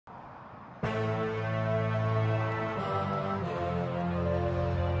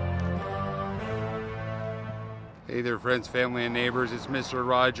Hey there, friends, family, and neighbors. It's Mr.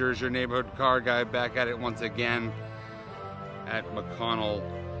 Rogers, your neighborhood car guy, back at it once again at McConnell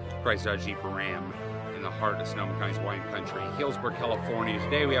Chrysler Dodge Jeep Ram in the heart of Sonoma County's wine country, Healdsburg, California.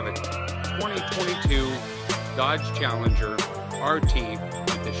 Today we have a 2022 Dodge Challenger RT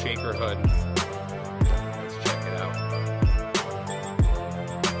with the shaker hood. Let's check it out.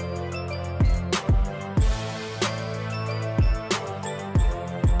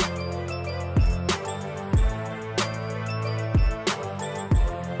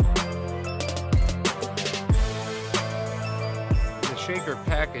 The shaker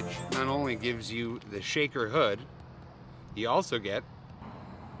package not only gives you the shaker hood, you also get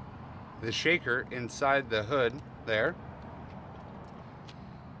the shaker inside the hood there,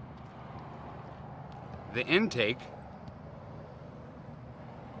 the intake,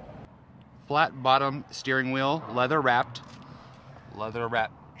 flat bottom steering wheel, leather wrapped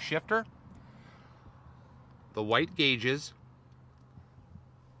shifter, the white gauges,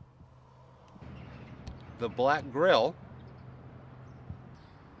 the black grille,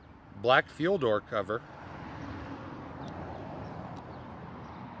 black fuel door cover,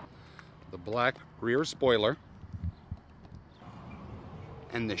 the black rear spoiler,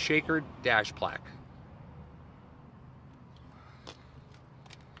 and the shaker dash plaque.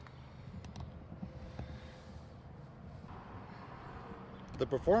 The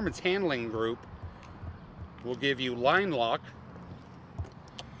Performance Handling Group will give you line lock,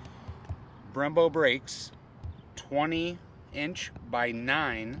 Brembo brakes, 20-inch by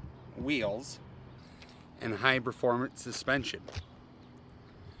 9 wheels, and high performance suspension.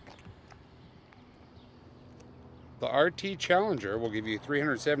 The RT Challenger will give you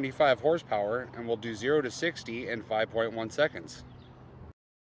 375 horsepower and will do 0 to 60 in 5.1 seconds.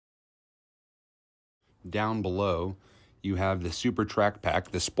 Down below you have the Super Track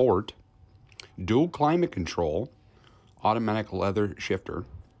Pack, the Sport, dual climate control, automatic leather shifter,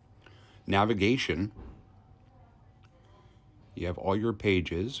 navigation. You have all your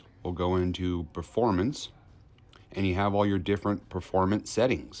pages. We'll go into performance, and you have all your different performance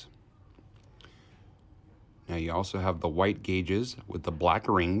settings. Now you also have the white gauges with the black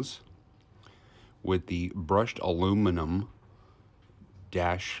rings, with the brushed aluminum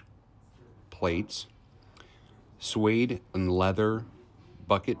dash plates, suede and leather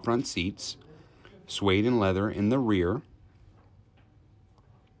bucket front seats, suede and leather in the rear,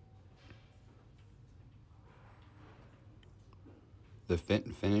 the fit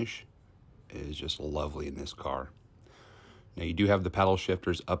and finish is just lovely in this car. Now you do have the paddle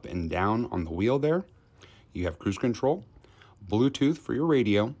shifters up and down on the wheel there. You have cruise control, Bluetooth for your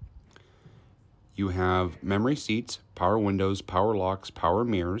radio. You have memory seats, power windows, power locks, power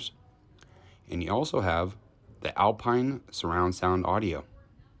mirrors. And you also have the Alpine surround sound audio.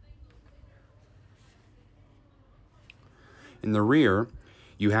 In the rear,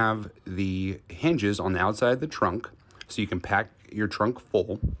 you have the hinges on the outside of the trunk, so you can pack your trunk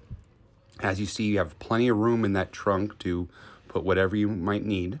full. As you see, you have plenty of room in that trunk to put whatever you might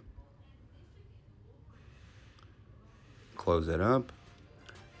need. Close it up.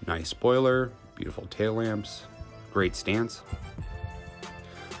 Nice spoiler, beautiful tail lamps, great stance.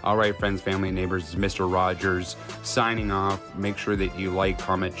 All right, friends, family, and neighbors, it's Mr. Rogers signing off. Make sure that you like,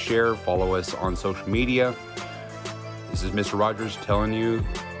 comment, share, follow us on social media. This is Mr. Rogers telling you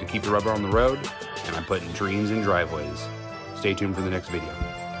to keep the rubber on the road, and I'm putting dreams in driveways. Stay tuned for the next video.